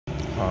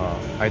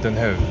I don't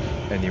have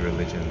any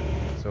religion,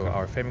 so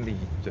our family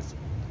just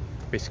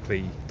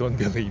basically don't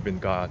believe in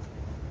God.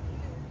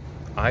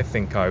 I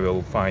think I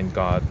will find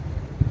God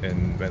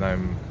when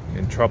I'm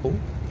in trouble.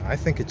 I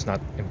think it's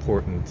not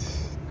important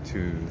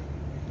to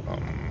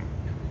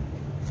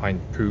find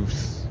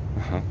proofs.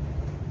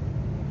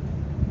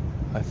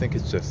 I think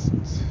it's just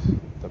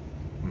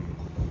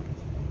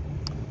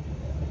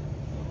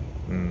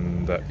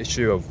the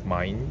issue of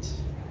mind.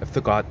 If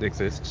the God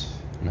exists,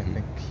 I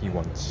think He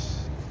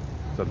wants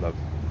the love.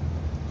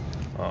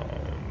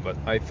 But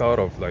I thought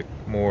of like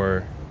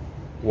more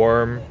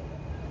warm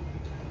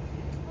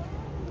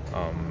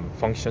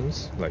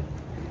functions, like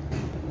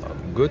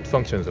good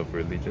functions of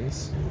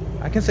religions.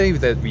 I can say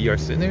that we are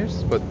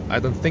sinners, but I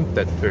don't think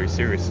that very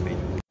seriously.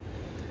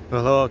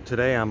 Well, hello,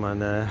 today I'm on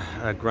the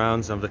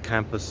grounds of the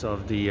campus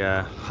of the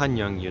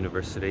Hanyang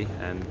University,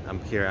 and I'm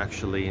here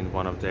actually in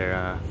one of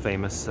their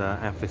famous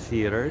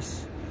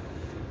amphitheaters.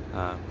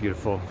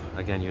 Beautiful,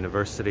 again,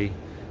 university.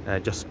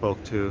 Just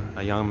spoke to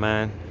a young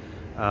man.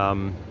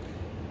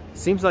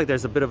 Seems like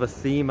there's a bit of a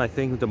theme. I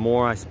think the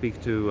more I speak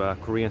to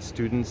Korean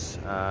students,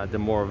 the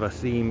more of a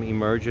theme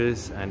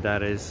emerges, and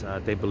that is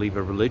they believe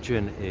a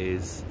religion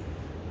is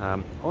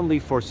only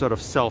for sort of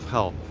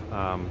self-help.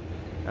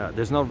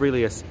 There's not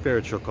really a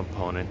spiritual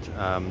component.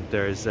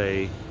 There is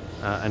an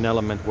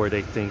element where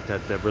they think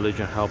that the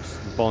religion helps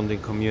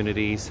bonding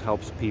communities,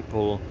 helps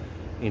people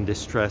in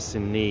distress,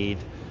 in need,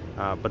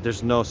 but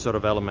there's no sort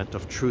of element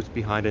of truth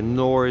behind it,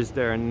 nor is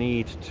there a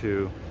need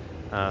to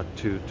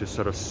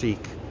sort of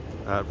seek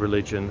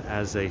religion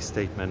as a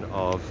statement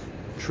of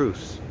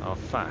truth, of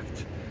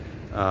fact.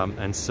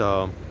 And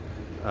so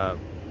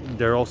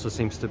there also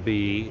seems to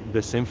be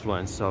this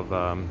influence of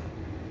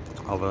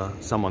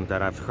someone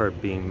that I've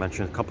heard being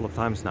mentioned a couple of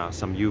times now,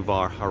 some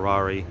Yuval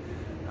Harari,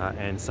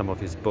 and some of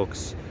his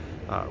books,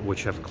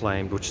 which have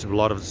claimed, which a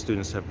lot of the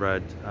students have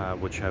read,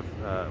 which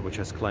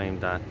has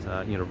claimed that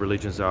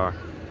religions are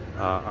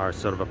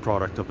sort of a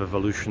product of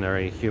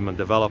evolutionary human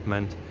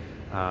development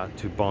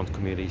to bond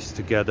communities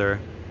together,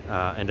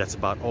 and that's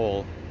about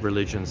all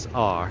religions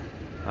are,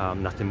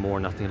 nothing more,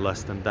 nothing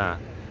less than that.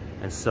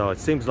 And so it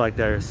seems like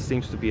there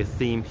seems to be a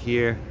theme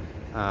here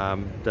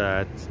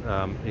that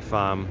if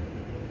I'm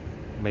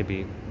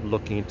maybe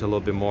looking into a little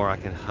bit more, I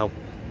can help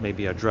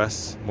maybe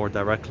address more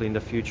directly in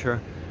the future.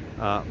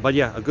 But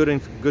yeah, a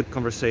good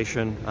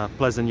conversation,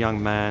 pleasant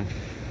young man.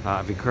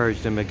 I've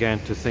encouraged him again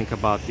to think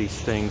about these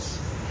things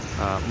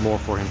more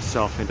for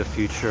himself in the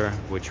future,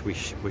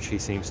 which he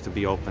seems to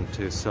be open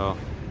to. So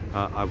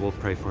I will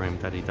pray for him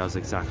that he does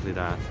exactly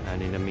that.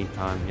 And in the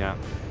meantime, yeah,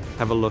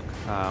 have a look.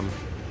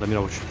 Let me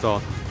know what you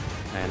thought,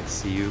 and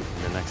see you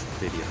in the next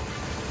video.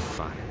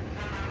 Bye.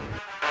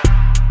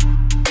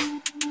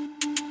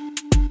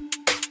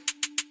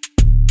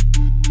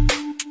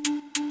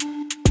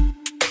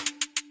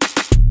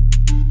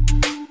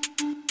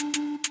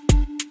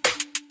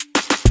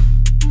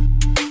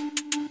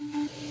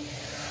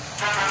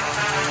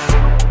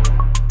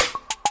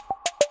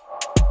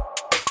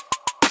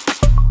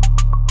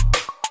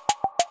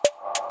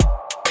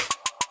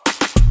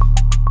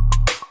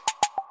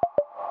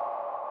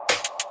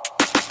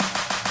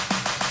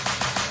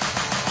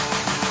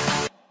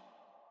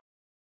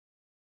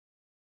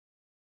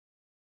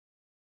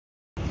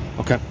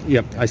 Okay,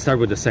 yeah, I start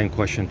with the same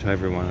question to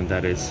everyone, and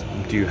that is,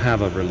 do you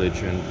have a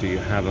religion? Do you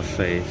have a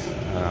faith?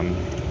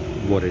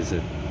 What is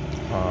it?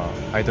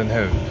 I don't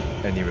have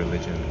any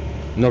religion.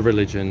 No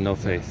religion, no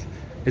faith.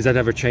 Is that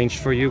ever changed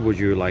for you? Would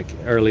you, like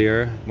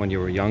earlier when you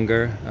were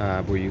younger,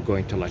 were you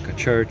going to like a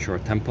church or a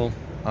temple?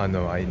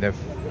 No, I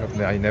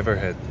never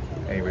had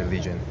a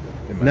religion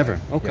in my Never?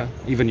 life. Okay.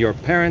 Yeah. Even your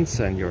parents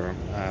and your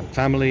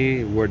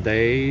family, were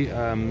they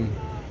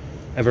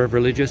ever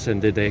religious,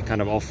 and did they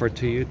kind of offer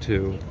to you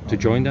to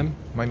join them?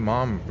 My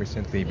mom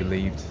recently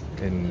believed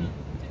in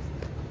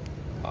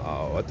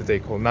what do they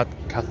call, not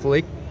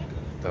Catholic,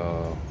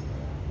 the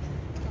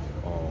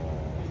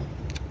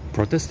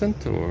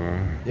Protestant,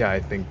 or yeah, I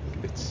think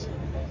it's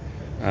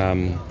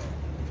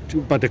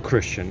but a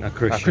Christian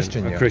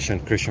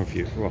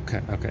view.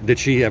 Okay. Did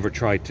she ever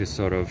try to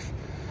sort of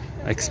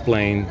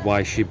explain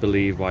why she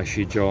believed, why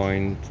she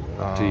joined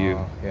to you?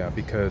 Yeah,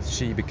 because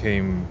she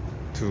became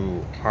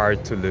too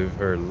hard to live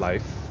her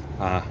life.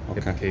 Okay.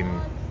 It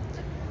became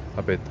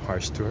a bit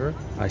harsh to her.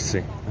 I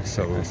see.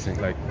 So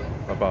like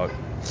about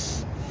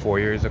 4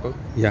 years ago,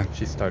 yeah,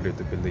 she started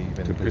to believe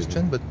in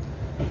Christian, but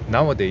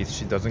nowadays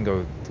she doesn't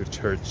go to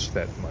church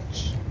that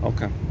much.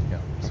 Okay.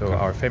 Yeah. So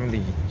our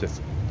family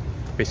just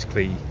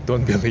basically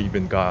don't believe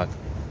in God.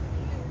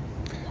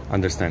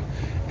 Understand.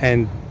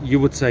 And you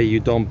would say you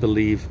don't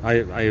believe,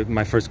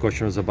 my first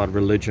question was about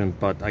religion,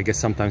 but I guess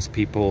sometimes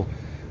people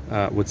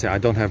would say, I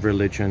don't have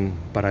religion,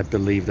 but I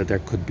believe that there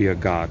could be a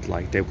God,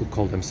 like they would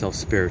call themselves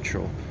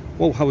spiritual.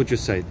 Well, how would you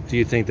say? Do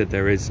you think that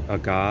there is a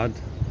God,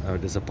 or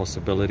there's a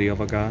possibility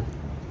of a God?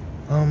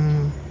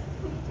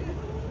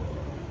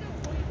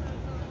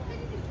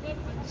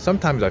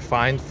 Sometimes I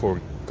find for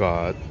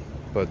God,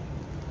 but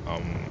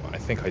I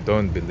think I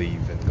don't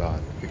believe in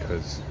God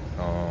because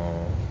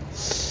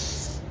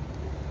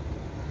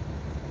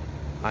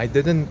I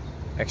didn't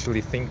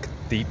actually think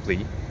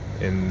deeply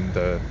in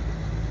the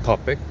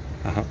topic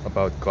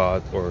about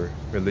God or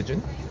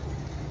religion.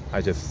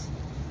 I just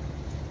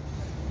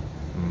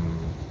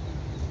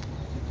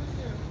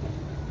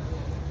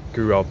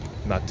grew up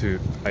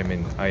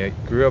I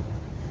grew up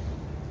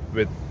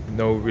with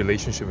no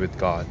relationship with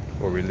God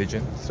or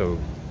religion, so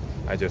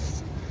I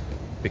just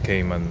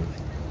became an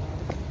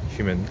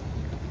human,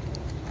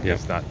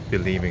 just not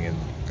believing in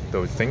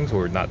those things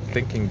or not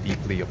thinking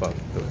deeply about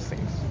those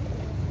things.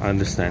 I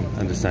understand.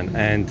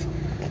 And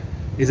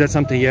is that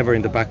something you ever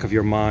in the back of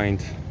your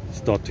mind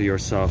thought to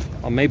yourself,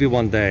 oh, maybe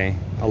one day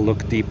I'll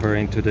look deeper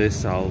into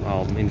this,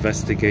 I'll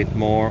investigate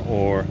more,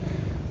 or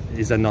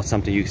is that not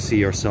something you see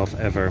yourself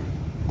ever?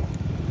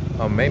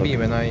 Maybe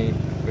when I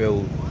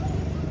will,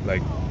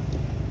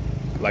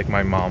 like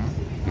my mom,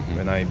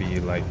 when I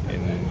be like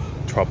in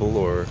trouble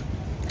or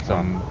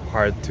some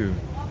hard to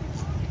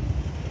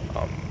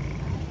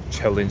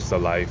challenge the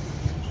life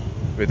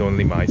with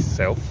only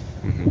myself,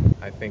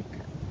 I think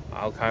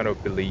I'll kind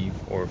of believe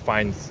or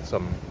find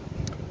some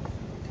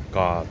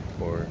God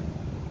or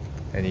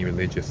any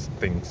religious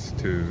things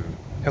to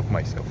help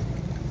myself.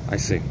 I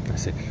see.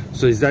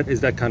 So is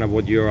that kind of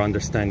what your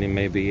understanding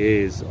maybe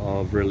is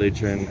of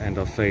religion and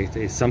of faith?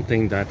 Is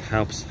something that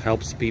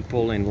helps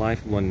people in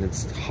life when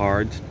it's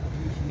hard,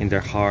 in their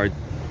hard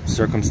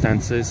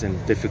circumstances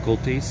and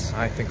difficulties?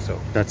 I think so.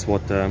 That's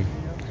what the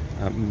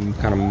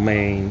kind of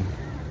main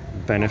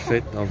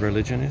benefit of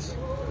religion is?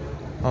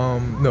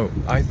 No,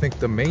 I think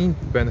the main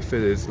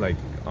benefit is like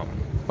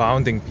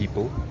bounding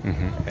people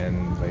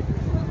and like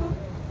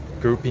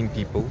grouping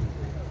people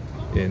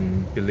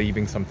in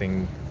believing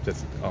something,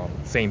 just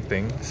same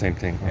thing,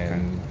 okay.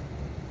 And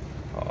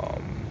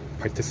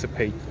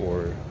participate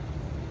or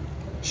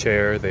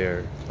share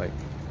their like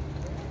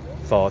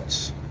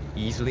thoughts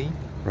easily.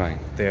 Right.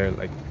 They're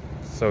like,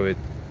 so it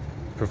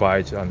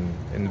provides an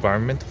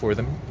environment for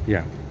them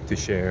to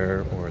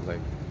share or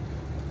like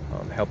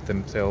help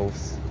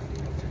themselves.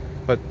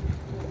 But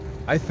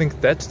I think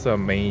that's the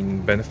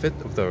main benefit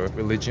of the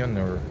religion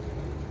or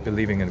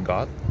believing in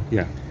God.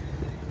 Yeah.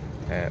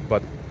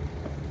 But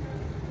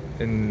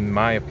in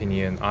my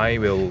opinion,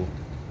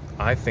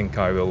 I think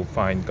I will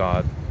find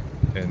God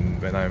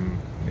when I'm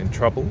in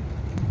trouble.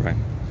 Right.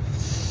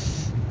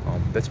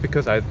 That's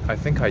because I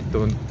think I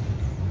don't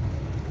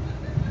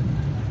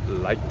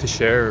like to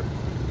share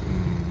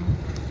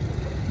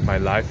my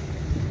life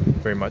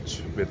very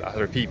much with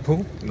other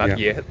people. Not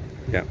yet.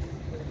 Yeah.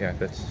 Yeah,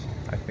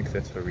 I think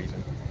that's the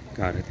reason.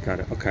 Got it.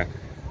 Okay.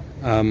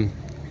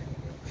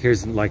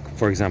 Here's like,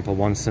 for example,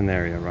 one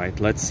scenario, right?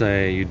 Let's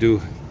say you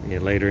do,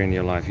 later in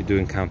your life, you do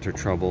encounter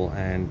trouble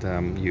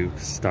and you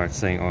start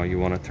saying, oh, you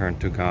want to turn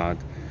to God.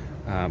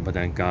 But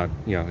then God,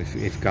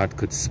 if God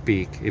could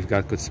speak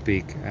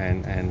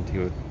and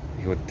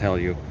he would tell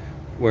you,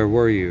 where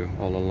were you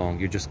all along?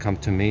 You just come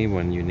to me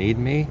when you need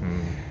me,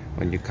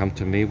 when you come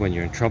to me when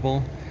you're in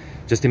trouble.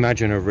 Just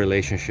imagine a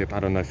relationship. I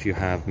don't know if you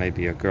have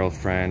maybe a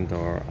girlfriend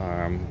or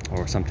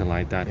something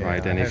like that,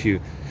 right? And if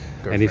you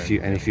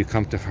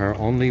come to her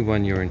only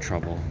when you're in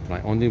trouble,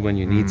 like only when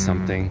you need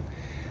something,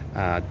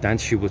 then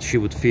she would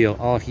feel,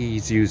 oh,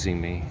 he's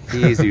using me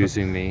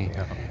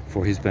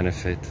for his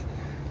benefit.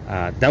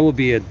 That would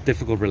be a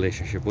difficult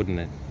relationship, wouldn't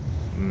it?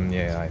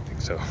 Yeah, I think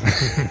so.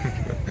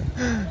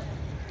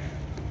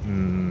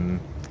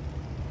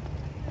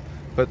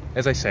 But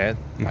as I said,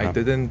 I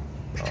didn't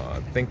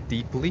think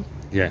deeply.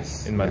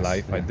 In my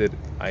life,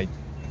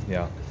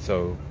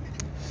 so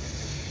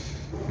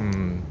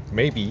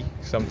maybe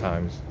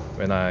sometimes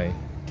when I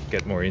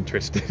get more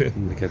interested.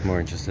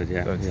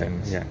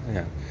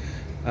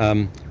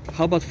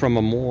 How about from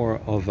a more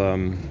of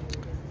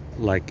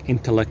like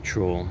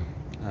intellectual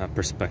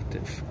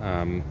perspective?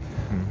 And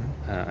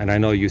I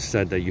know you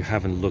said that you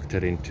haven't looked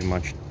at it too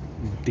much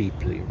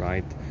deeply,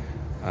 right?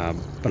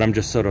 But I'm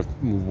just sort of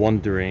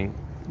wondering,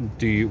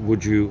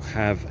 would you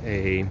have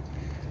a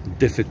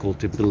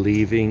difficulty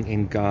believing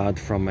in God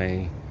from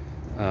a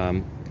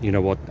I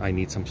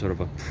need some sort of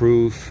a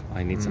proof,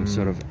 I need some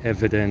sort of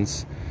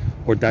evidence,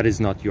 or that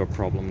is not your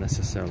problem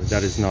necessarily,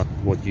 that is not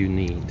what you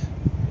need?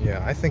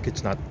 Yeah, I think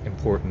it's not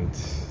important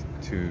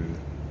to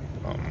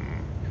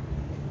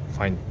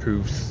find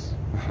proofs.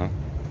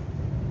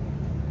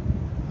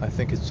 I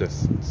think it's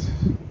just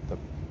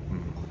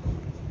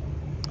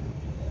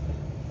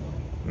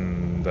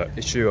the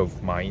issue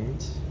of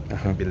mind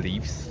and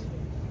beliefs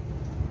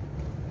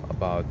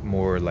about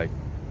more like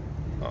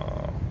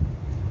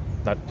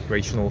not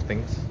rational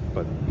things,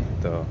 but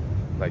the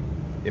like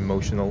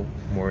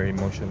more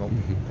emotional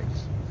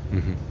things.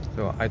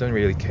 So I don't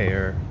really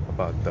care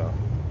about the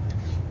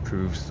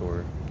proofs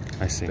or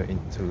the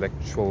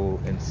intellectual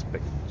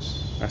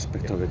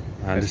aspect of it.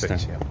 I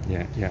understand.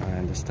 I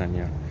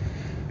understand.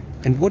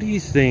 And what do you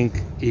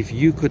think, if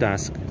you could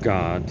ask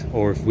God,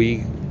 or if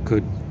we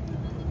could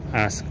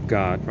ask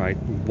God, right,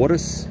 what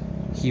does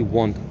he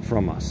want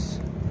from us?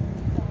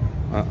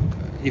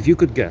 If you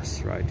could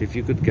guess, right,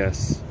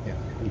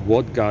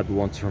 what God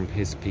wants from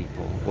his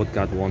people, what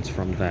God wants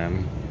from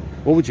them,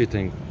 what would you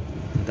think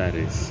that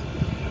is?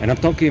 And I'm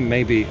talking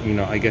maybe, you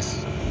know, I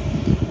guess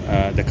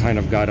the kind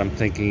of God I'm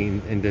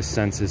thinking in this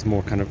sense is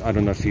more kind of, I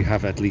don't know if you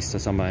have at least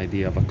some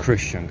idea of a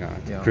Christian God.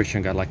 Yeah.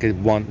 Christian God, like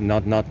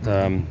not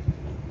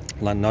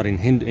in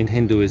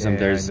Hinduism.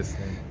 Yeah, I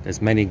understand.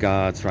 There's many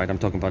gods, right? I'm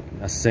talking about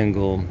a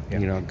single, Yeah.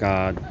 you know,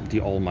 God,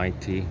 the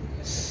Almighty.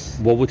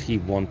 What would he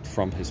want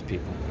from his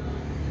people?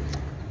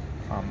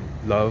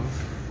 Love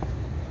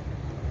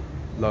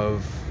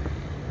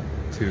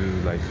to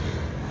like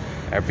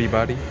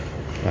everybody.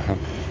 Uh-huh.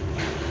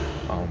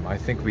 I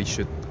think we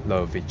should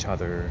love each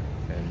other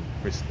and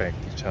respect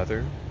each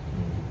other.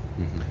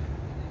 Mm-hmm.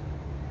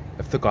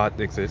 If the God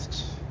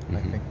exists, I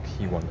Mm-hmm. think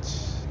he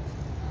wants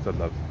the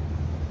love.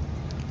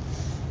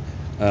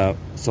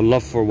 So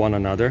love for one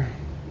another,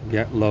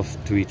 yeah, love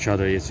to each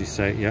other, as you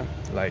say, yeah,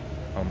 Like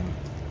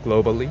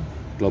globally,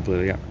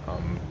 globally, yeah,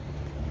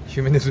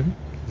 humanism.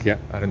 yeah,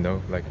 I don't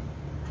know, like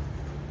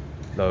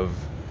love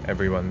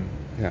everyone.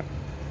 yeah,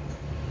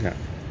 yeah.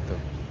 The,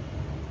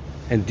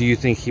 And do you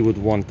think he would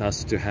want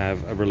us to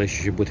have a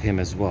relationship with him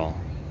as well?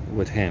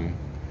 With him,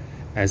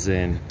 as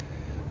in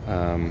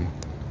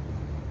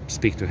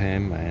speak to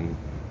him and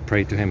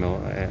pray to him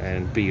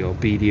and be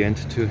obedient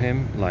to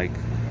him? Like,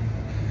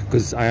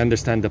 because I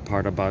understand the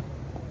part about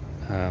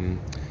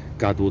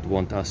God would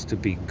want us to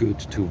be good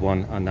to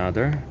one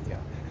another. yeah.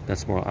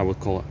 That's more, I would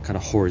call it kind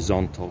of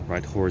horizontal,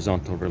 right?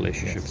 Horizontal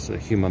relationships,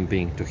 Yes. human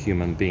being to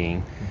human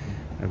being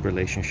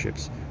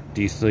relationships.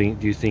 Do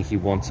you think he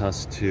wants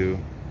us to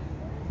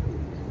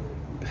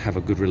have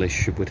a good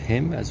relationship with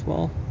him as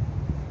well?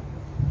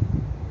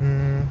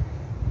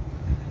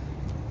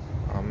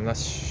 I'm not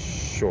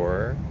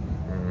sure.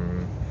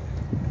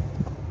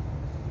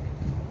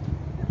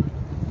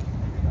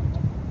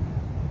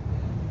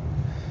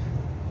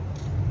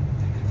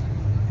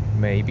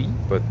 Maybe,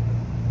 but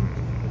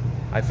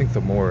I think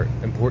the more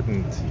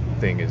important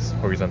thing is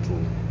horizontal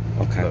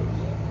Okay. love.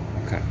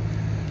 Okay.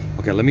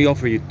 Okay, let me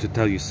offer you to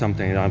tell you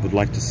something, and I would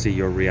like to see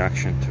your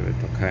reaction to it,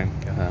 okay?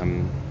 Yeah.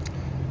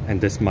 And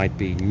this might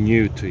be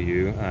new to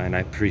you, and I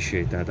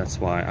appreciate that. That's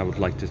why I would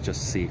like to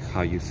just see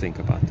how you think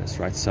about this,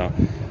 right? So,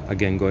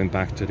 again, going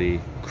back to the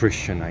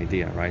Christian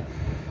idea, right?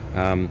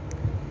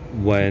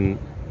 When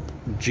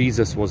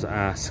Jesus was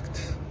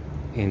asked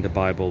in the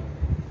Bible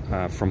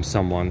from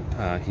someone,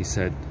 he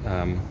said,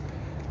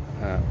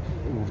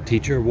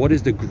 teacher, what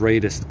is the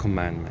greatest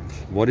commandment?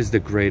 What is the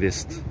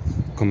greatest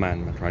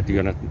commandment, right? Do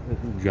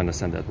you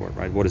understand that word,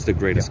 right? What is the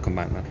greatest Yeah.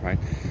 commandment, right?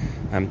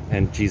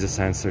 And Jesus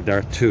answered, there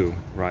are two,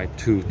 right?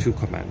 Two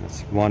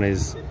commandments. One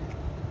is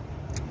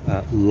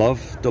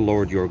love the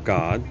Lord your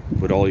God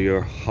with all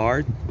your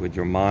heart, with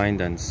your mind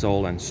and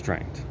soul and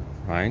strength,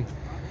 right?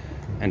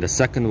 And the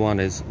second one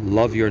is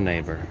love your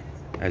neighbor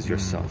as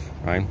yourself,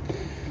 right?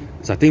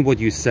 So I think what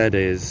you said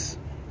is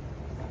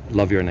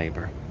love your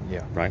neighbor,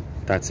 Yeah. right?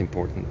 That's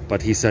important.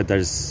 But he said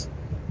there's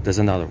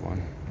another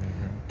one,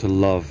 to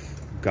love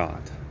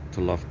God,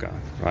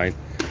 right?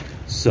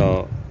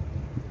 So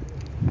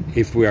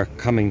if we are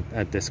coming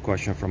at this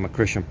question from a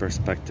Christian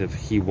perspective,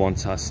 he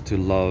wants us to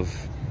love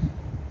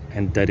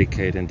and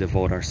dedicate and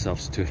devote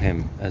ourselves to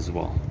him as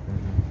well.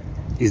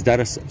 Is that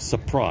a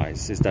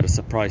surprise? Is that a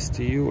surprise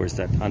to you, or is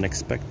that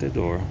unexpected,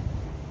 or?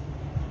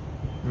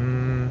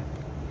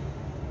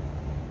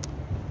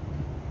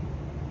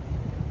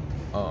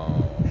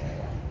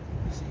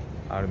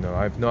 I don't know.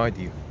 I have no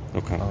idea.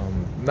 Okay.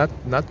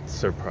 Not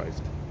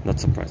surprised. Not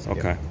surprised,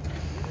 okay.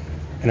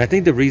 And I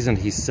think the reason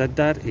he said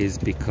that is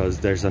because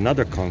there's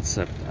another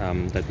concept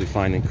that we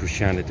find in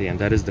Christianity, and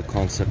that is the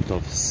concept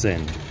of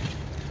sin. Do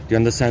you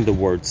understand the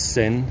word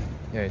sin?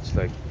 Yeah, it's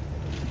like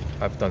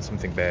I've done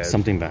something bad.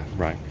 Something bad,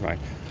 right.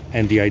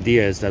 And the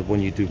idea is that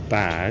when you do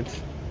bad,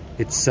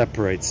 it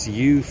separates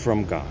you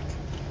from God,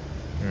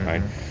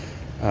 right?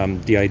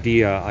 The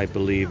idea, I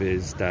believe,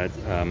 is that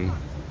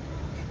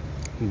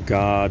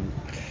God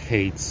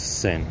hates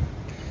sin.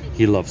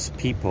 He loves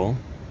people,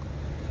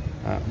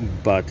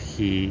 but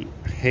he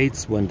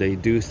hates when they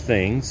do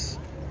things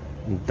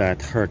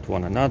that hurt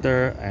one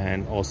another,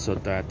 and also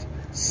that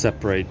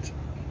separate,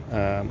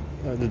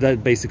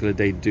 that basically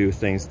they do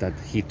things that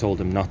he told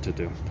them not to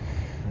do.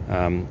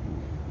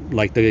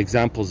 Like the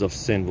examples of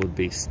sin would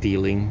be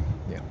stealing,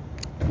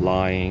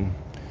 lying,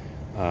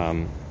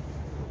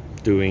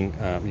 doing,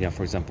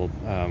 for example,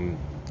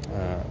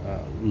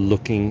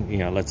 looking,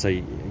 let's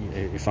say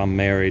if I'm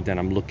married and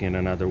I'm looking at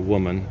another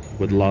woman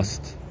with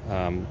lust,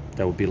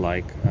 that would be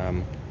like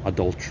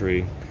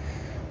adultery,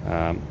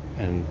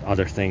 and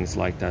other things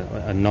like that,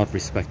 and not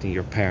respecting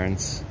your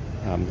parents.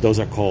 Those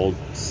are called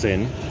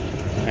sin,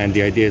 and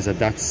the idea is that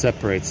that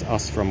separates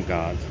us from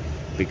God,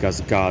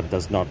 because God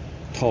does not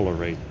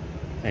tolerate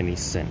any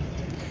sin.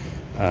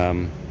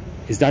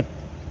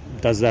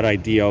 Does that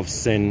idea of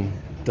sin,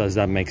 does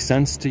that make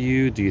sense to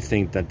you? Do you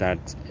think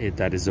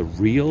that is a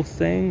real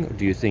thing?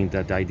 Do you think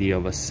that the idea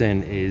of a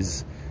sin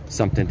is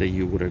something that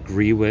you would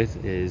agree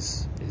with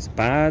is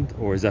bad,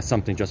 or is that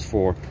something just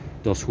for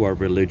those who are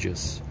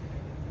religious?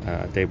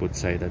 They would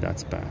say that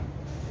that's bad.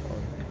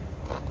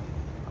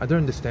 I don't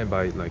understand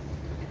by like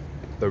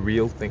the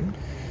real thing.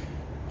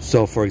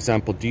 So, for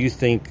example, do you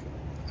think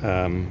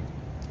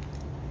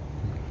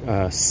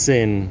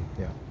sin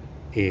Yeah.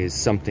 is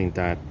something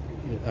that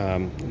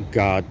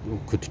God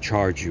could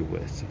charge you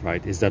with,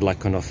 right? Is that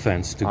like an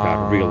offense to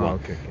God, real one?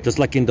 Okay, okay. Just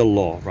like in the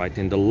law, right?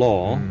 In the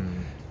law, Mm.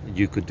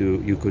 you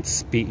could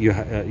speed.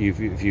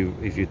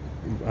 If you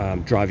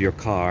drive your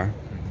car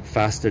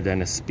faster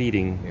than a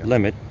speeding Yeah.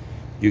 limit,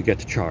 you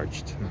get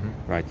charged,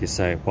 right? You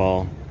say,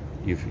 well,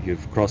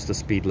 you've crossed the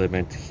speed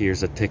limit.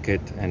 Here's a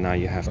ticket, and now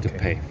you have to Okay.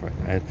 pay for it.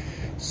 And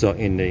so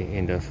in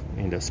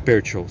the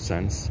spiritual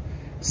sense,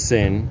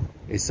 sin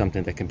is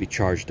something that can be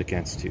charged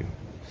against you,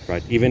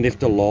 right? Even if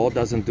the law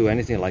doesn't do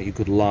anything, like you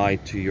could lie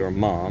to your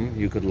mom,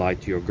 you could lie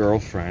to your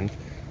girlfriend.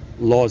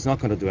 Law is not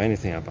going to do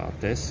anything about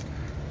this,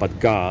 but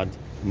God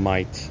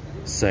might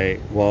say,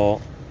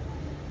 well,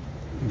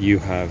 you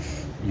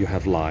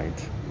have lied,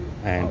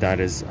 and that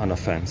is an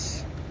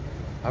offense.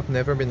 I've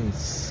never been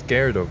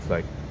scared of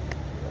like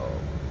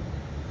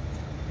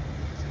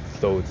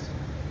those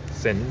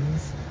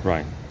sins.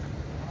 Right.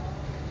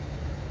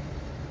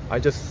 I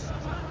just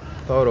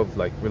thought of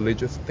like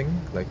religious thing,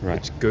 like Right.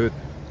 it's good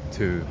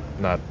to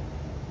not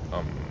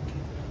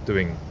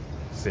doing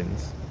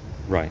sins.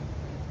 Right.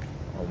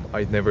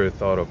 I never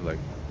thought of like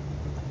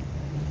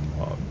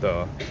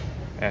the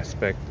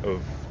aspect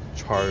of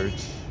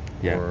charge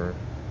Yeah. or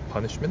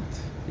punishment.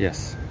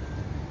 Yes.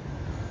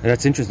 And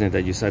that's interesting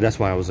that you said. That's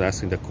why I was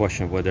asking the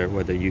question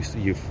whether you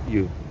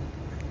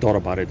thought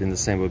about it in the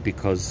same way,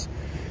 because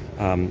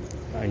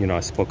I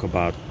spoke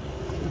about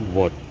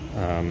what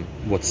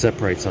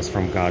separates us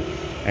from God,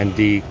 and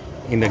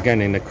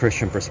again in the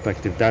Christian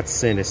perspective, that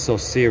sin is so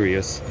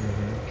serious,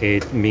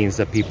 it means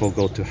that people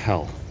go to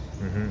hell.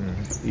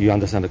 You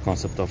understand the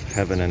concept of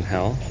heaven and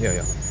hell? Yeah,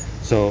 yeah.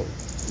 So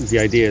the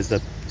idea is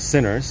that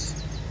sinners,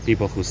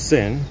 people who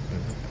sin,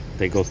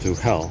 they go to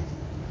hell.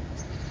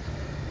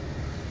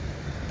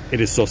 It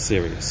is so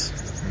serious.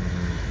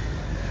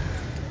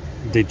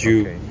 Did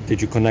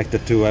you connect the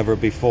two ever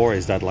before?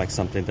 Is that like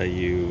something that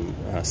you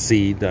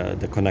see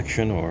the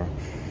connection, or?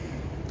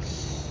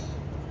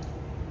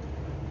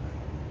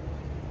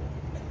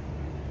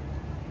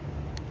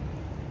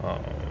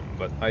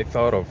 But I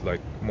thought of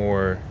like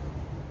more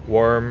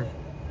warm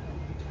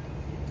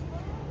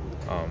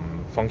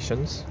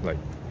functions, like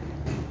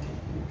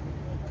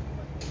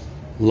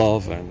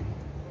Love and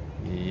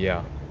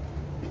yeah,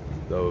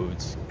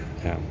 those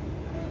yeah,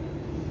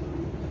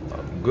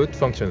 good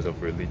functions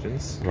of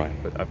religions. right.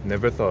 But I've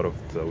never thought of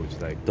those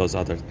like Those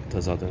other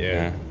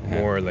yeah.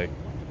 more like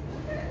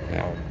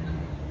Yeah.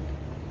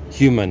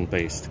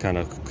 Human-based kind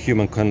of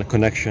human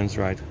connections,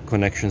 right?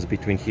 Connections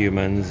between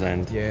humans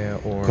and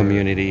or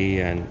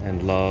community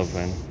and love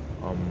and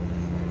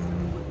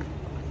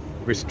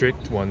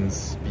restrict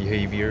one's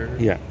behavior.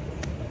 yeah.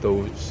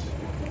 Those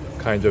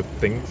kind of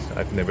things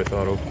I've never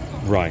thought of.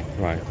 Right.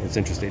 It's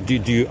interesting.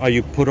 Are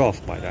you put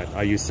off by that?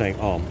 Are you saying,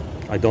 oh,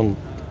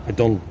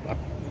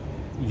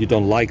 you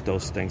don't like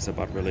those things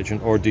about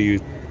religion, or there's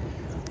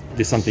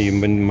something you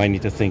might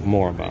need to think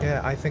more about?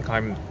 Yeah, I think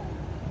I'm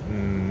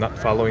not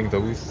following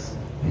those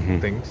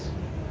things,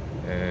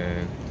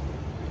 and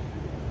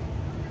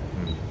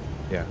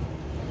yeah,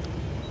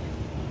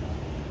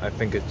 I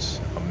think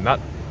it's not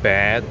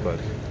bad, but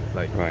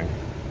like Right.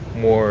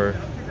 more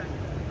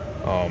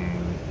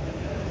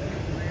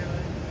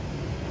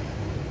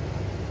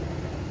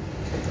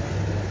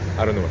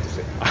I don't know what to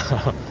say.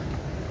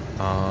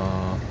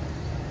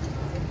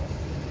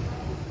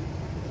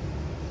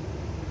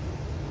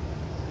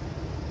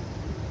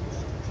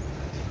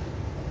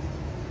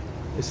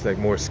 It's like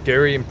more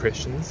scary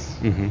impressions.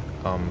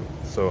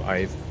 So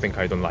I think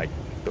I don't like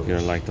those. You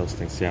don't like those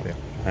things, yeah. Yeah.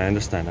 I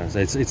understand.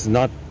 It's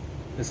not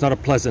a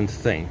pleasant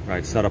thing, right?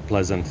 It's not a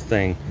pleasant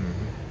thing.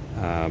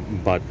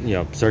 But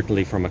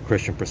certainly from a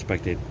Christian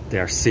perspective, they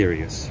are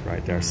serious,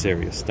 right? They are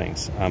serious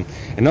things, and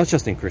not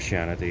just in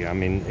Christianity. I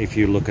mean, if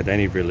you look at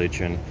any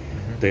religion,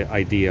 the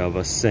idea of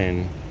a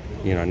sin,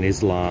 in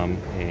Islam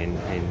and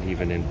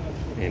even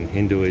in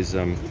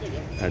Hinduism,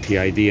 the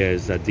idea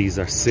is that these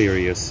are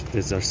serious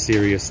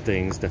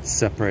things that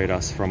separate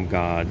us from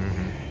God,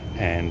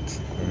 and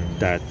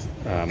that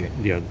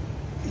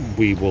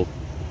we will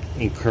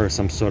incur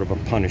some sort of a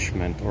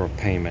punishment or a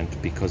payment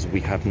because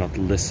we have not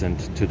listened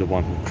to the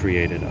one who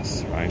created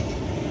us, right?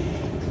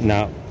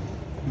 Now,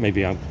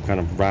 maybe I'm kind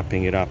of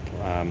wrapping it up,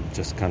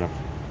 just kind of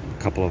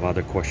a couple of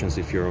other questions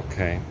if you're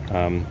okay.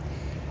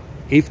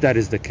 If that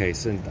is the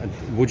case, and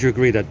would you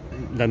agree that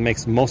that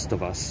makes most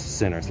of us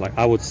sinners? Like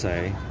I would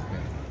say,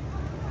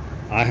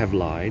 I have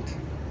lied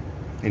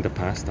in the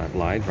past. I've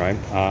lied, right?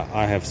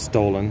 I have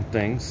stolen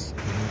things.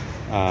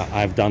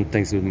 I've done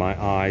things with my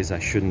eyes I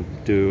shouldn't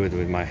do, and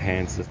with my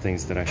hands the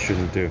things that I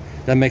shouldn't do.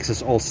 That makes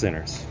us all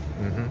sinners.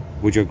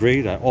 Would you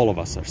agree that all of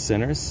us are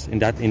sinners in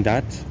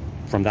that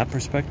from that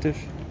perspective?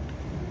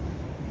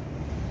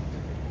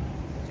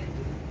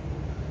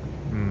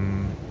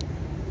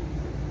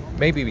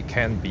 Maybe we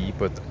can be,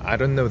 but I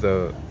don't know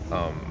the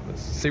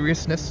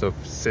seriousness of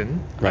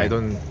sin. Right. I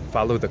don't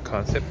follow the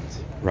concept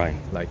Right.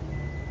 like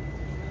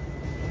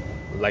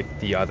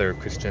the other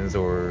Christians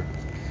or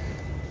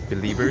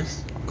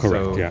believers.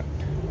 Correct. So, Yeah.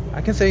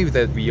 I can say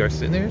that we are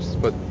sinners,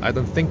 but I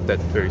don't think that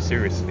very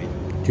seriously.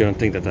 You don't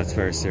think that that's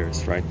very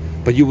serious, right?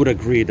 But you would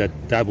agree that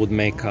that would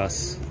make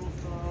us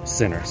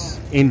sinners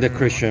in the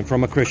Christian,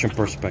 from a Christian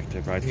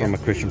perspective, right? From a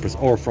Christian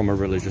or from a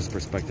religious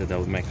perspective, that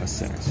would make us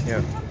sinners.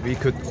 Yeah, we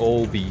could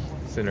all be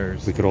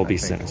sinners. We could all be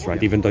sinners,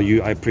 right? Even though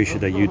I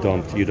appreciate that you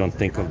don't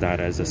think of that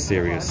as a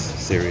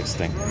serious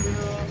thing.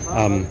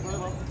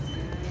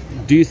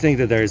 Do you think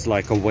that there is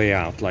like a way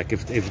out? Like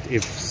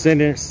if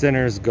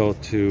sinners go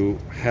to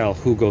hell,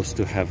 who goes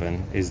to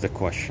heaven is the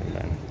question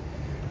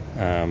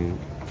then.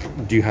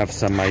 Do you have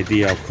some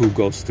idea of who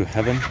goes to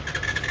heaven?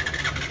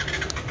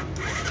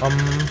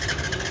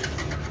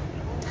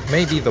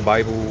 Maybe the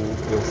Bible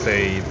will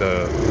say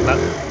the not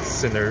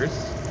sinners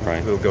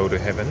will go to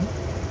heaven,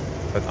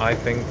 but I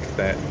think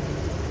that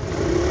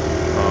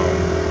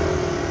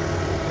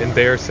in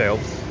their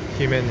selves,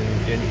 human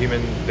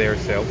their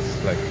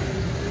selves, like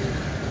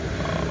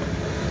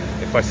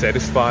if I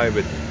satisfy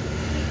with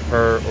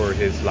her or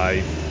his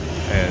life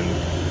and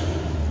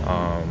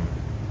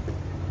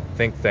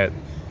think that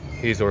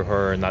his or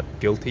her are not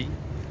guilty,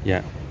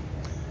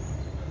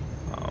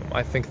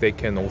 I think they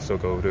can also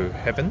go to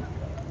heaven.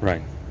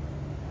 Right.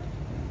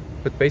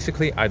 But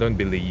basically, I don't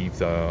believe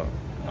the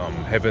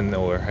heaven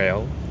or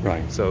hell.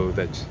 Right. So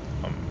that's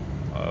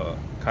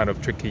kind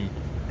of tricky.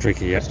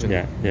 Question.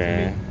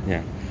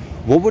 Yeah.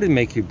 What would it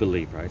make you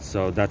believe, right?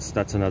 So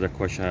that's another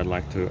question I'd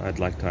like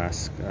to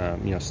ask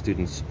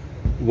students.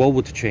 What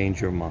would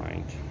change your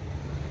mind?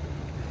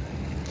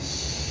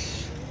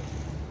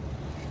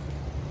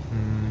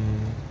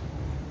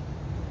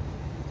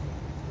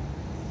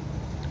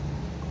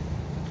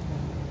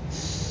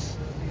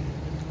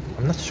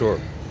 I'm not sure.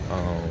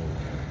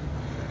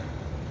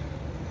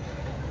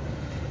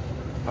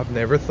 I've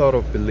never thought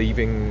of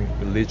believing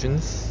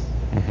religions.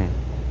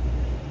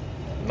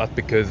 Not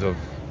because of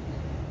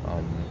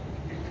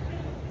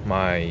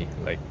my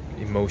like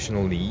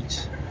emotional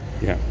needs.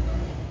 Yeah.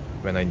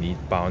 When I need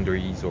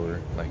boundaries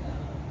or like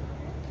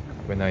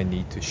when I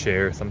need to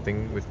share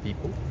something with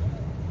people.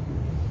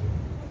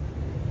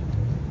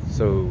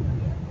 So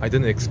I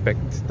didn't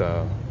expect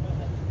the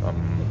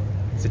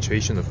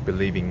situation of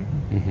believing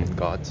in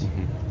God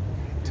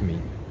to me.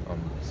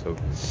 So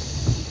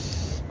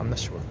I'm not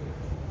sure.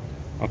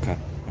 Okay.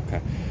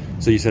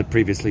 So you said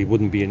previously it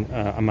wouldn't be an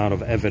amount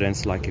of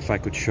evidence, like if I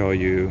could show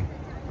you,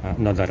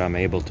 not that I'm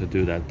able to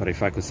do that, but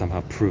if I could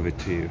somehow prove it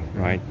to you,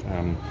 right?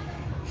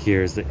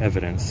 Here's the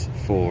evidence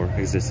for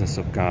existence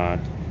of God,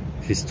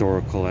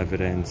 historical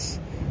evidence,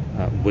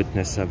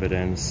 witness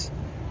evidence,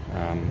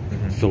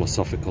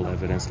 philosophical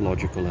evidence,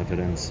 logical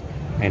evidence,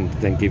 and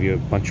then give you a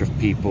bunch of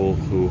people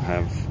who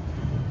have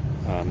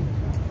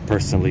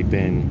personally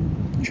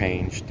been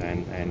changed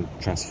and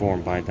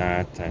transformed by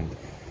that, and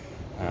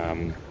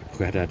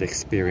who had that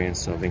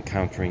experience of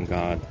encountering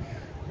God.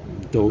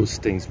 Those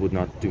things would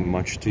not do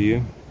much to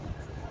you?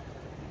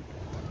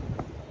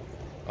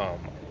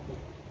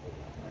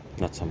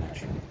 Not so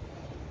much.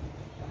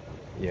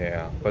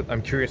 Yeah, but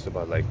I'm curious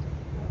about like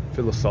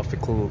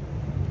philosophical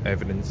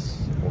evidence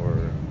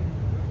or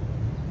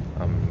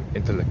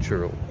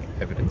intellectual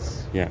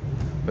evidence. Yeah.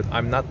 But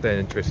I'm not that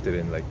interested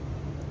in like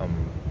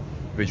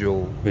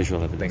visual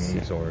evidence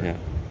things or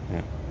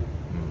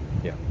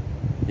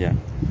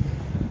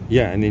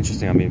Yeah, and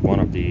interesting. I mean,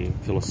 one of the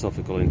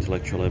philosophical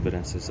intellectual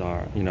evidences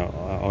are,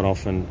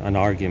 often an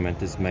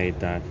argument is made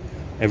that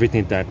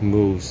everything that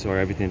moves or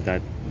everything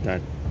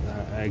that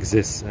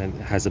exists and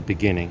has a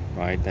beginning,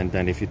 right? And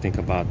then if you think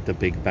about the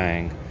Big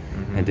Bang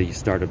and the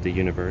start of the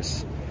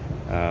universe,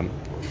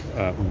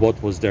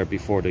 what was there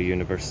before the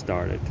universe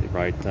started,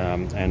 right?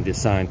 And the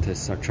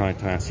scientists are trying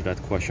to answer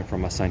that question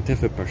from a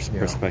scientific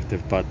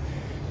perspective, but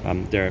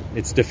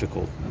it's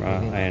difficult,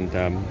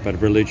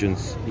 but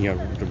religions,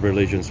 the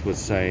religions would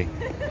say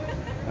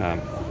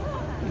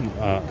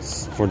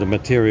for the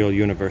material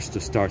universe to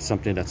start,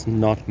 something that's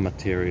not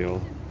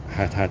material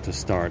had to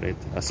start it.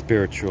 A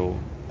spiritual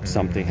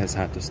something has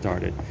had to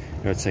start it.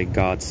 Let's say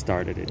God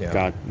started it.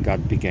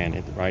 God began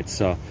it, right?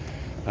 So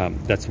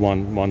that's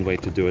one way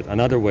to do it.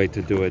 Another way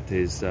to do it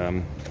is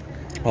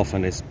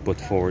often is put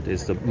forward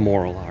is the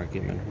moral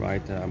argument,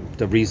 right?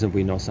 The reason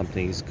we know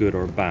something is good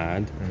or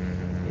bad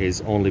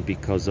is only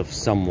because of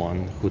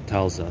someone who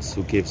tells us,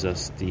 who gives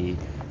us the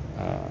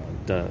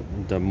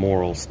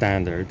moral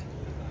standard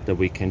that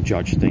we can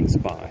judge things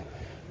by.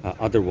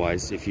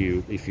 Otherwise, if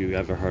you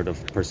ever heard of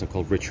a person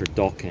called Richard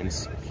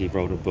Dawkins, he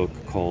wrote a book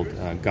called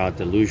God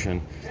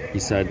Delusion. He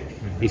said,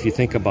 if you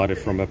think about it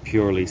from a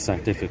purely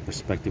scientific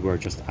perspective, we're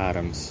just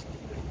atoms.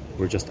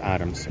 We're just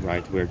atoms,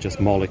 right? We're just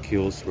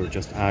molecules. We're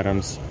just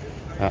atoms.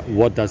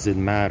 What does it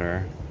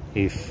matter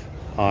if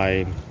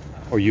I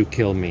or you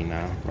kill me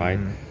now, right?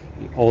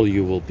 All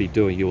you will be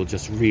doing, you will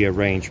just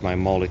rearrange my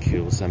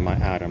molecules and my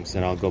atoms,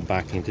 and I'll go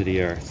back into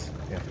the earth.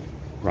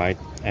 Right?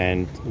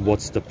 And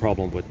what's the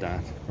problem with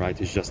that, right?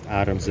 It's just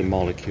atoms and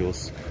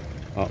molecules.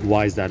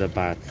 Why is that a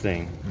bad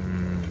thing?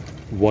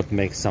 What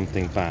makes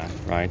something bad,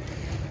 right?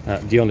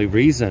 The only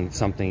reason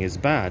something is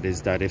bad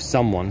is that if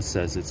someone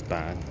says it's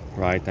bad,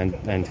 right?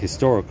 And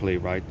historically,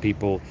 right,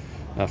 people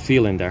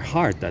feel in their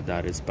heart that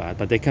that is bad,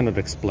 but they cannot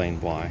explain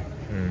why.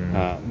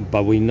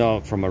 But we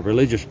know from a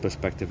religious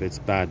perspective it's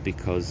bad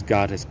because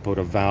God has put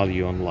a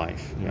value on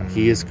life. You know,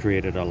 He has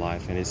created a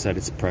life, and He said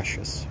it's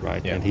precious,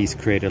 right? Yeah. And He's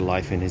created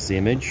life in His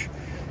image.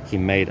 He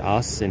made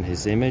us in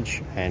His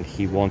image, and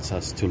He wants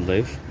us to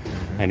live.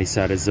 And He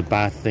said it's a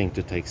bad thing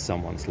to take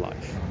someone's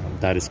life.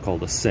 That is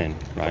called a sin,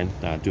 right?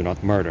 Do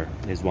not murder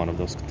is one of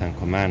those 10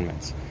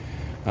 commandments.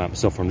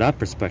 So from that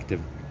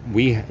perspective,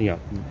 we,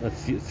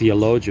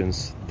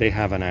 theologians, they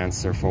have an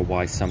answer for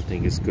why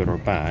something is good or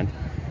bad.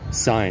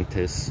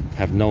 Scientists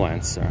have no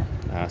answer.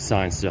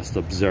 Science just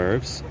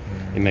observes.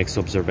 It makes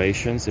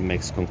observations, it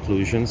makes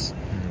conclusions,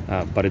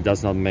 but it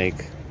does not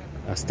make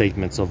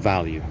statements of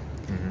value.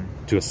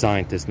 To a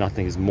scientist,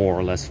 nothing is more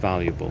or less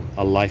valuable.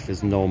 A life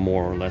is no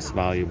more or less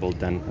valuable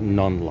than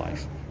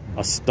non-life.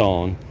 A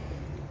stone,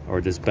 or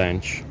this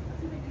bench,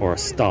 or a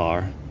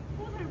star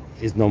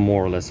is no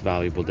more or less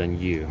valuable than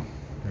you.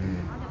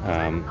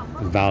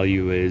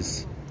 Value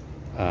is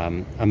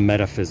a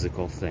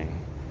metaphysical thing,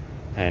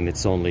 and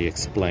it's only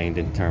explained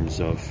in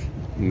terms of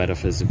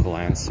metaphysical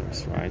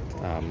answers, right?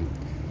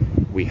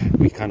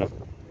 We kind of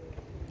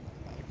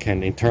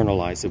can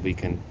internalize it.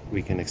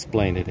 We can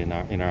explain it in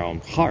our own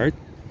heart,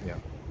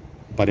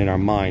 but in our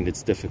mind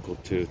it's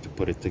difficult to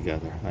put it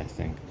together, I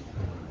think.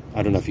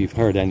 I don't know if you've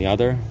heard any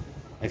other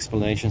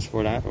explanations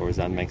for that, or does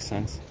that make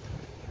sense?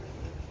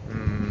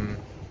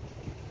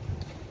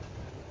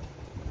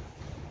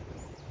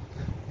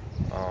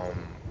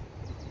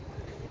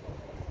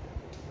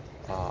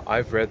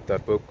 I've read the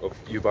book of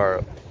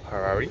Yuval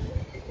Harari.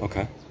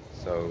 Okay.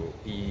 So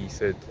he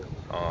said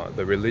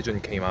the religion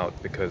came out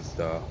because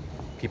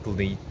people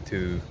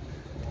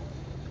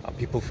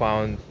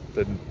found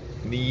the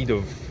need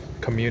of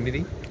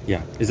community.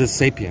 Yeah. Is it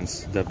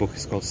Sapiens? The book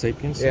is called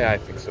Sapiens? Yeah, I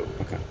think so.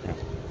 Okay. Yeah.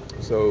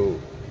 So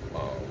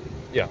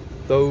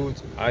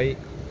those I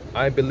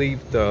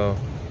believe the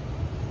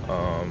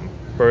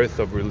birth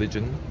of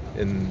religion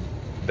in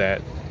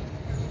that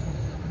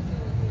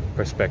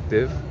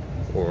perspective,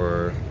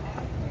 or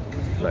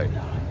like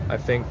I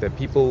think that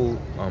people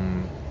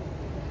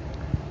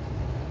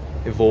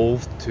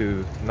evolved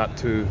to not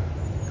to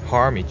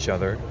harm each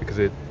other because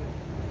it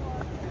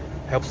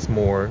helps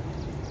more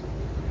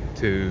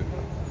to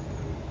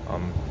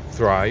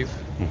thrive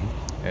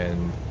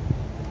and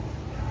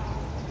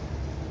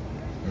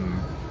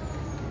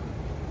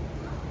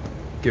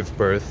give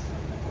birth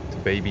to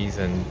babies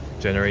and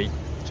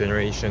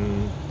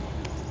generation.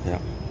 Yeah.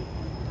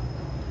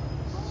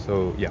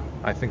 So yeah,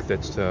 I think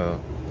that's a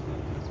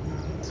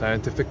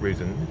scientific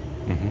reason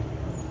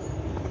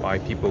why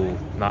people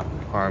not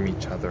harm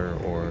each other,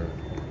 or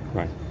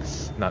Right.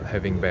 not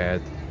having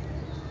bad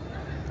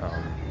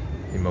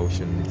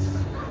emotions.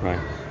 Right.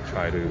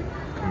 Try to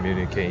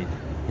communicate.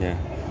 Yeah,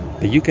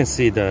 but you can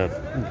see the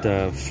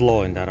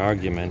flaw in that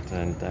argument,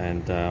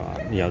 and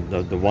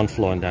the one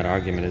flaw in that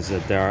argument is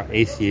that there are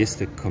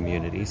atheistic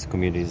communities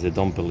that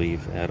don't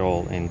believe at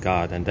all in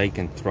God, and they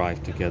can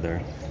thrive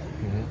together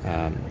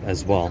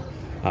as well.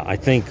 I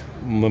think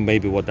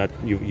maybe what that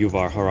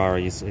Yuval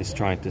Harari is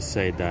trying to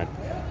say, that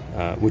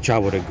which I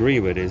would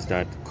agree with, is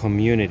that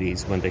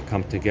communities, when they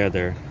come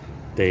together,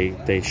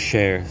 they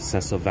share a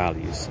sense of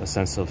values, a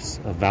sense of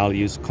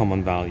values,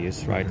 common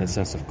values, right? A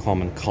sense of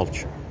common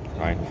culture,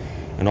 right?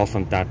 And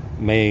often that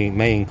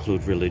may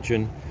include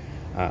religion,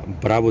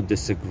 but I would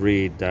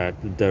disagree that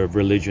the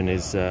religion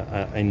is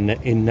an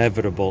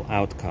inevitable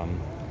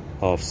outcome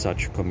of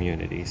such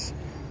communities,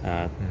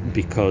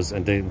 because,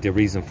 and the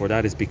reason for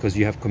that is because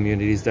you have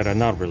communities that are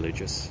not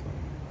religious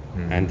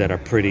and that are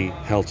pretty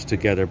held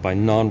together by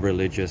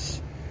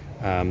non-religious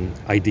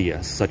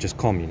ideas, such as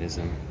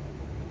communism.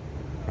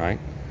 Right?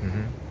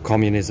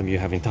 Communism, you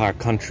have entire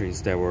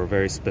countries that were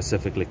very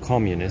specifically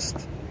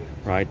communist,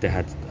 right? They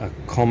had a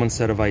common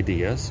set of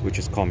ideas, which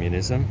is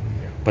communism,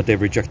 but they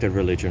rejected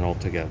religion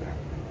altogether,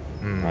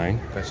 right?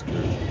 That's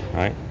true.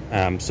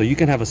 Right? So you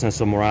can have a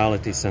sense of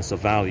morality, sense of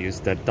values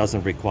that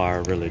doesn't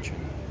require religion,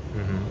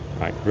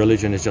 right?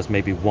 Religion is just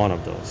maybe one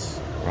of those,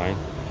 right?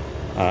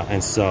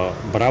 And so,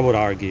 but I would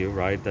argue,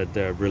 right, that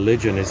the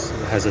religion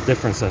has a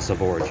different sense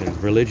of origin.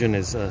 Religion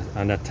is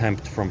an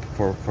attempt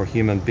for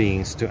human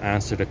beings to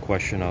answer the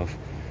question of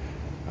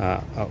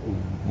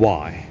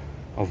why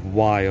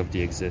of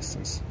the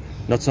existence.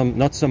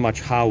 Not so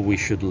much how we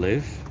should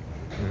live.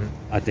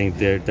 I think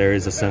there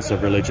is a sense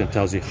of religion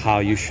tells you how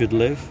you should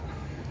live,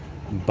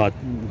 but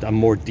a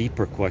more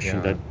deeper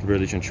question that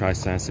religion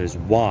tries to answer is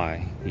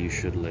why you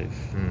should live.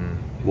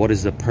 What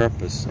is the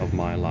purpose of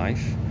my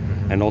life?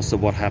 And also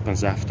what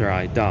happens after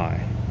I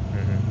die,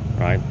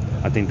 right?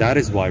 I think that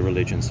is why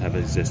religions have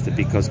existed,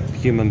 because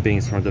human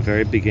beings from the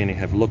very beginning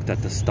have looked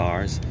at the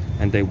stars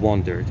and they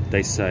wondered.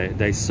 They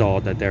saw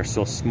that they're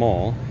so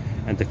small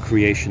and the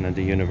creation and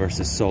the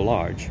universe is so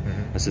large.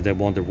 And so they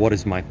wonder, what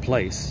is my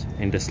place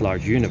in this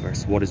large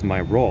universe? What is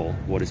my role?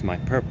 What is my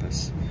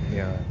purpose?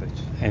 Yeah.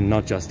 And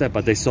not just that,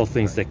 but they saw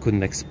things they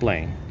couldn't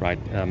explain, right?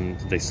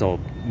 They saw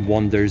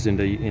wonders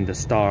in the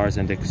stars,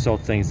 and they saw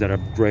things that are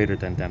greater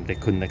than them they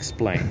couldn't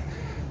explain,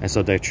 and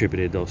so they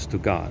attributed those to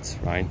gods,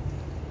 right?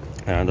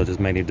 And I know there's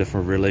many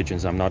different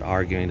religions. I'm not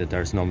arguing that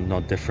there's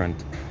no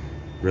different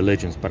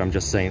religions, but I'm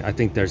just saying I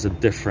think there's a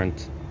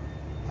different,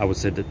 I would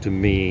say that to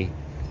me,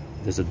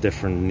 there's a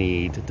different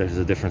need, there's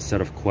a different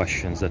set of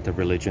questions that the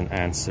religion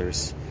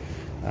answers.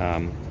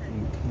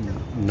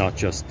 Not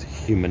just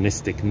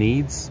humanistic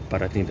needs,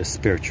 but I think the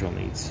spiritual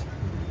needs.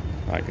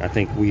 Right? I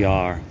think we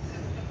are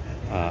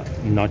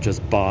not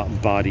just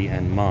body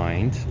and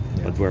mind,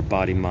 but we're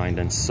body, mind,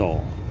 and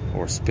soul,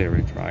 or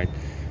spirit, right?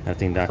 I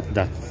think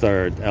that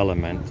third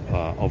element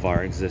of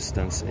our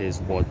existence is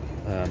what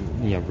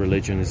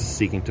religion is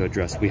seeking to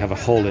address. We have a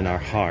hole in our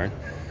heart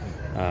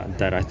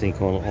that I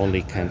think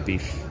only can be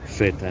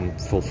fit and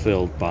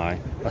fulfilled by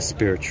a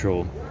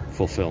spiritual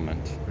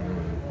fulfillment.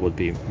 Would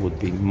be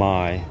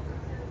my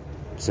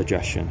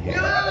suggestion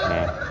here.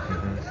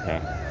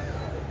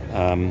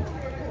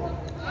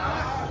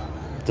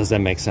 Does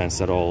that make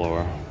sense at all?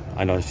 Or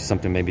I know it's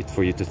something maybe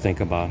for you to think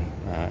about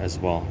as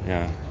well.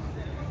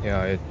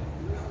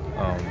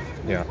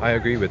 I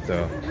agree with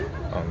the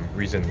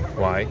reason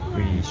why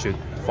we should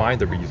find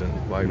the reason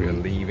why we are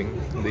living,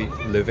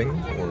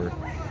 or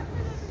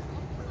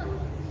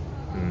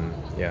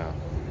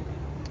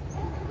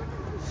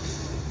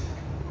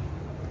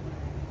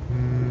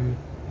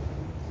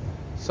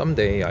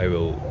someday I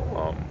will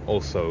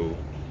also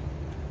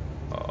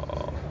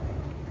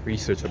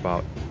research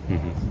about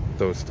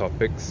those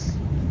topics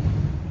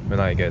when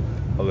I get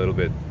a little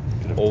bit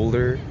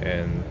older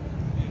and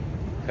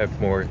have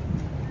more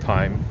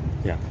time.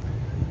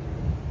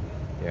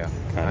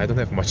 I don't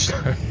have much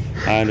time.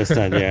 I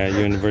understand.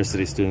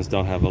 University students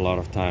don't have a lot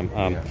of time.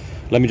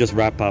 Let me just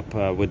wrap up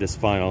with this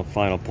final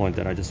point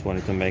that I just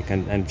wanted to make,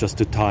 and just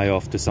to tie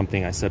off to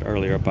something I said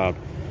earlier about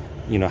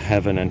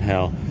heaven and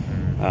hell.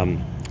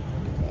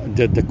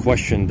 The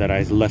question that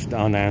I left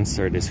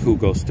unanswered is who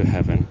goes to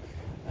heaven,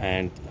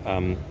 and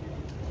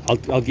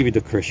I'll give you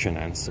the Christian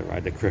answer,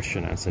 right? The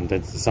Christian answer, and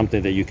that's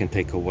something that you can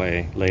take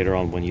away later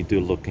on when you do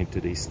look into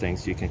these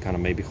things. You can kind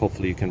of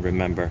hopefully you can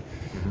remember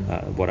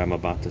what I'm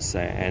about to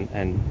say.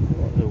 And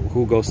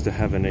who goes to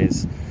heaven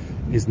is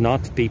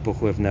not people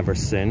who have never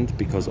sinned,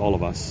 because all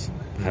of us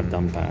have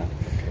done bad,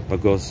 but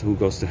who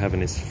goes to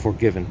heaven is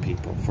forgiven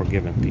people,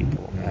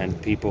 and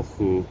people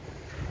who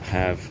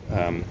have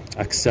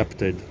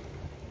accepted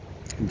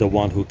the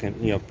one who can,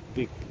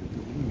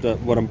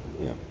 what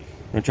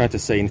I'm trying to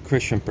say in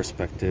Christian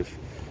perspective,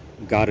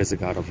 God is a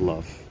God of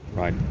love,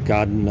 right?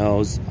 God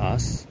knows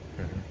us.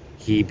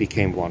 He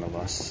became one of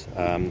us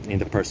in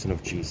the person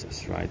of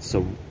Jesus, right?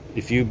 So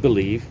if you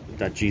believe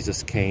that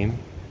Jesus came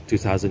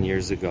 2,000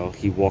 years ago,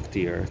 he walked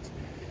the earth,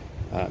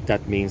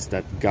 that means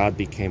that God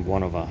became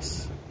one of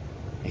us.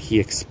 He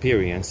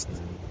experienced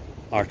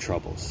our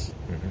troubles.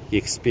 He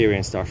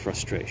experienced our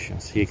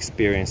frustrations. He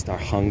experienced our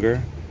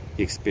hunger.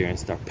 He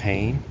experienced our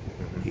pain.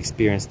 He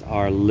experienced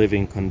our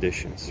living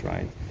conditions,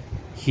 right?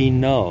 He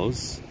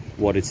knows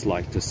what it's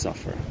like to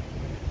suffer.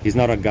 He's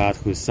not a God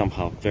who's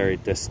somehow very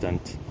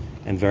distant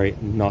and very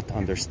not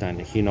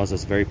understanding. He knows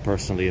us very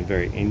personally and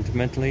very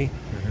intimately,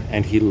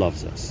 and he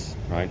loves us,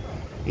 right?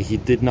 He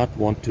did not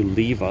want to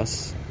leave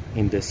us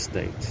in this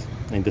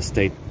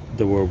state,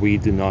 where we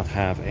do not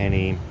have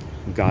any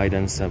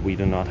guidance and we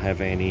do not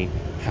have any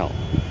help.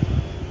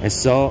 And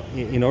so,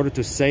 in order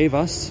to save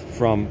us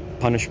from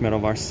punishment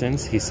of our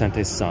sins, he sent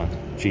his son,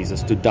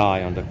 Jesus, to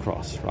die on the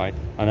cross, right?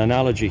 An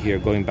analogy here,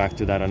 going back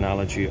to that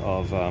analogy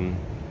of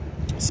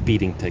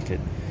speeding ticket.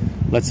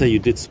 Let's say you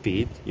did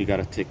speed, you got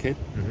a ticket,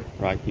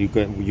 right? You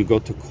go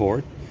to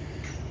court,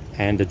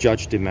 and the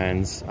judge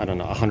demands, I don't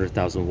know,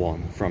 100,000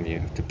 won from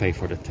you to pay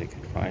for the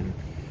ticket, right?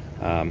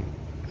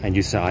 And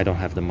you say, I don't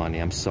have the money,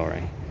 I'm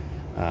sorry.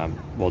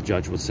 Well,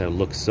 judge would say,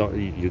 look, so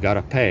you got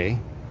to pay.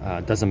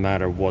 Doesn't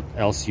matter what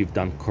else you've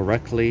done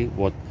correctly,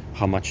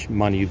 how much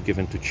money you've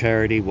given to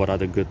charity, what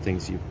other good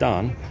things you've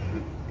done.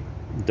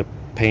 The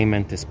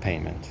payment is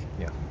payment.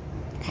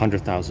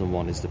 100,000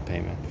 won is the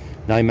payment.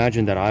 Now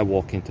imagine that I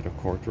walk into the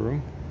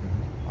courtroom,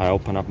 I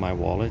open up my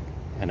wallet,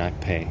 and I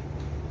pay.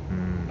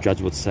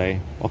 Judge would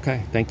say,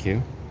 okay, thank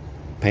you.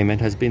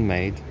 Payment has been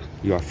made.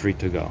 You are free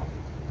to go.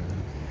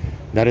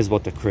 That is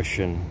what the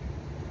Christian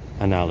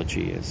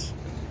analogy is.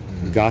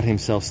 God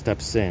himself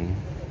steps in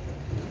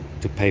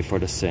to pay for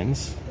the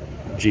sins.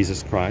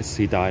 Jesus Christ,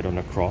 he died on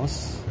the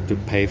cross to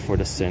pay for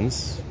the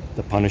sins,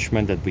 the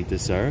punishment that we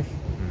deserve.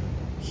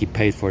 He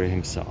paid for it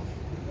himself,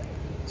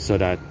 so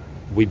that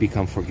we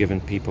become forgiven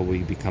people, we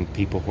become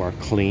people who are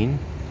clean,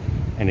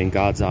 and in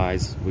God's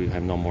eyes we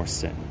have no more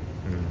sin,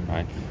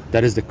 right?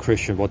 That is the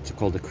Christian, what's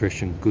called the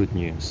Christian good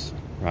news,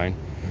 right?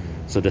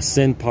 So the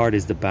sin part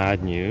is the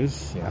bad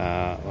news,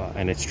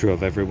 and it's true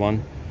of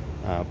everyone,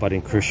 but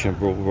in Christian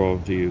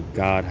worldview,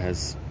 God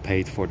has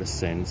paid for the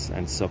sins,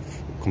 and so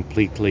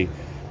completely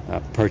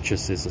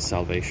purchases a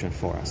salvation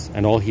for us.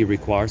 And all he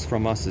requires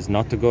from us is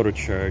not to go to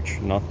church,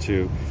 not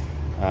to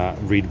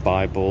read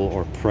Bible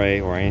or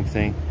pray or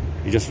anything.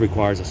 He just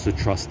requires us to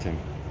trust him,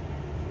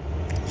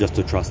 just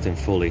to trust him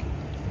fully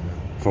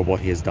for what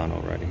he has done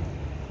already,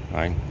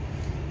 right?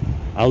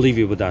 I'll leave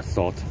you with that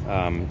thought,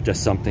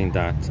 just something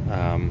that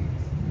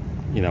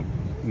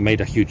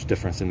made a huge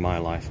difference in my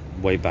life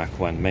way back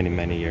when,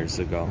 many years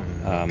ago.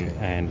 Okay.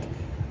 And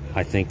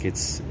I think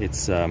it's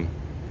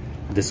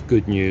this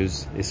good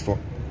news is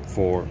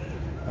for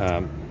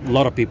a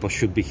lot of people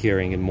should be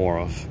hearing more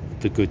of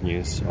the good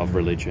news of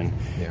religion,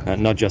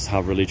 not just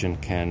how religion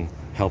can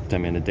help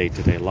them in a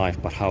day-to-day life,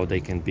 but how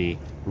they can be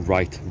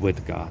right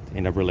with God,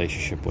 in a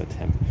relationship with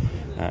Him.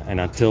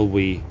 And until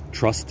we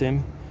trust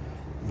Him,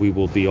 we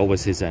will be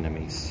always His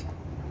enemies.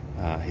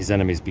 His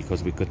enemies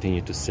because we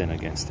continue to sin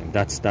against Him.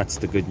 That's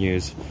the good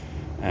news.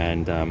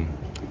 And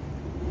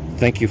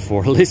thank you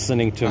for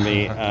listening to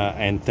me,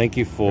 and thank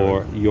you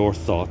for your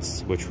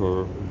thoughts, which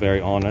were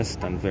very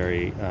honest and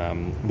very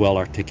well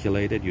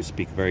articulated. You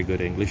speak very good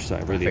English, so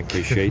I really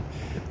appreciate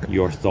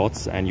your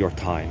thoughts and your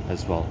time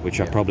as well, which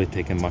I've probably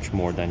taken much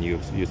more than you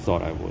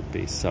thought I would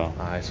be. So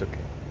it's okay.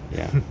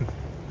 Yeah.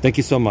 Thank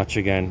you so much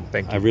again.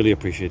 Thank you. I really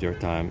appreciate your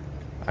time.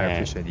 I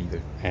appreciate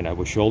either. And I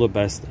wish you all the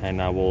best,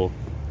 and I will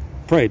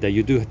pray that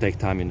you do take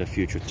time in the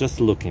future just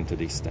to look into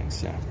these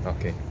things. Yeah.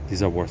 Okay.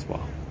 These are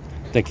worthwhile.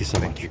 Thank you so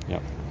much. You. Yeah.